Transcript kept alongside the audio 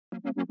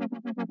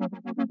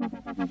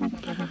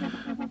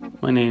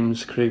My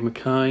name's Craig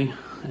Mackay.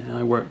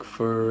 I work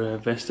for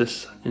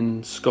Vestas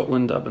in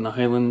Scotland, up in the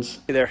Highlands.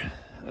 Hey there,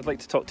 I'd like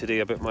to talk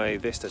today about my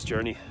Vestas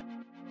journey.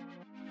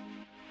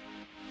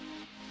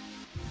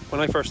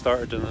 When I first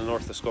started in the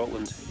north of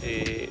Scotland,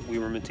 we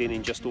were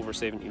maintaining just over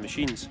 70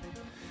 machines,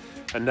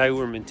 and now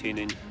we're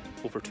maintaining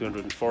over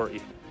 240.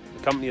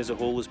 The company as a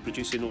whole is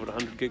producing over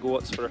 100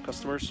 gigawatts for our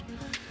customers,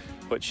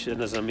 which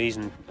is an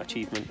amazing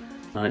achievement.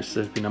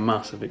 There's been a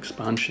massive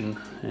expansion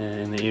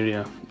in the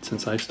area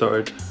since I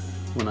started.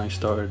 When I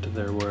started,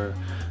 there were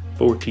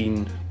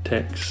 14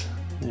 techs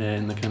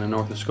in the kind of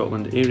north of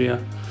Scotland area.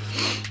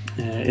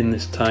 In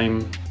this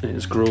time, it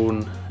has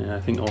grown. I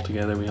think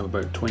altogether we have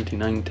about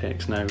 29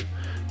 techs now,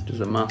 which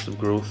is a massive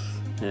growth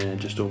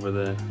just over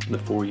the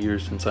 4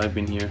 years since I've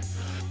been here.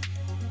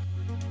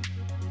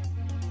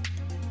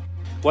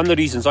 One of the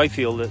reasons I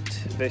feel that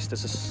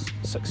Vestas has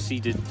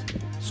succeeded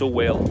so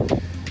well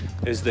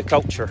is the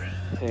culture.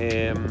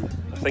 I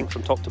think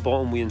from top to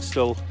bottom we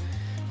instill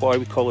what I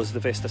would call as the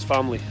Vestas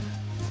family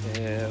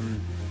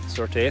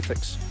sort of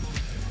ethics.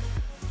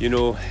 You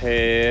know,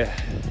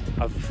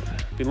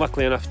 I've been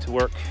lucky enough to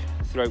work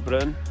throughout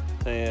Britain.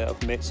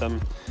 I've met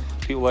some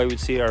people I would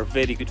say are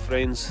very good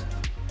friends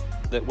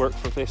that work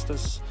for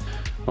Vestas.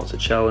 Lots of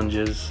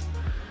challenges,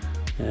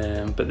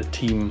 but the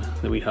team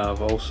that we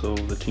have, also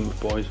the team of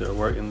boys that are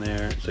working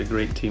there, it's a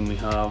great team we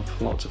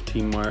have, lots of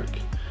teamwork.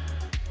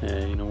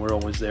 You know, we're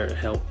always there to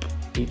help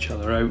each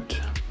other out.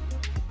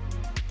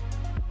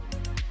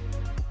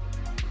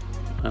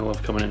 I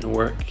love coming into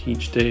work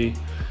each day.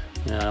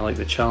 I like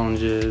the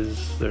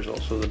challenges. There's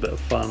also a bit of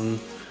fun.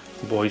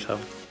 The boys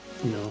have,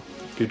 you know,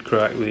 good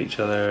crack with each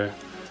other.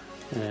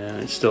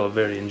 It's still a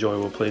very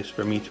enjoyable place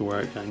for me to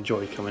work. I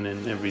enjoy coming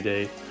in every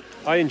day.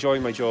 I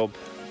enjoy my job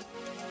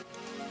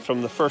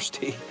from the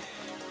first day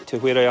to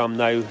where I am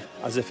now,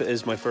 as if it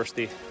is my first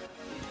day.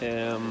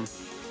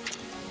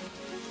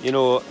 You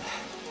know,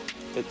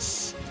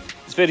 it's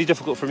very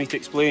difficult for me to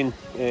explain,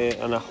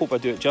 and I hope I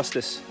do it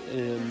justice.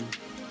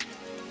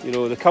 You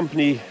know, the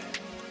company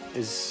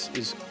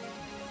is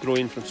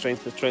growing from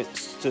strength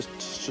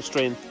to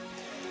strength,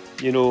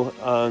 you know,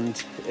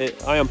 and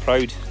I am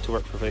proud to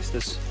work for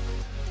Vestas,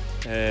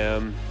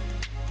 and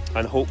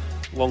hope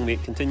long may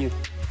it continue.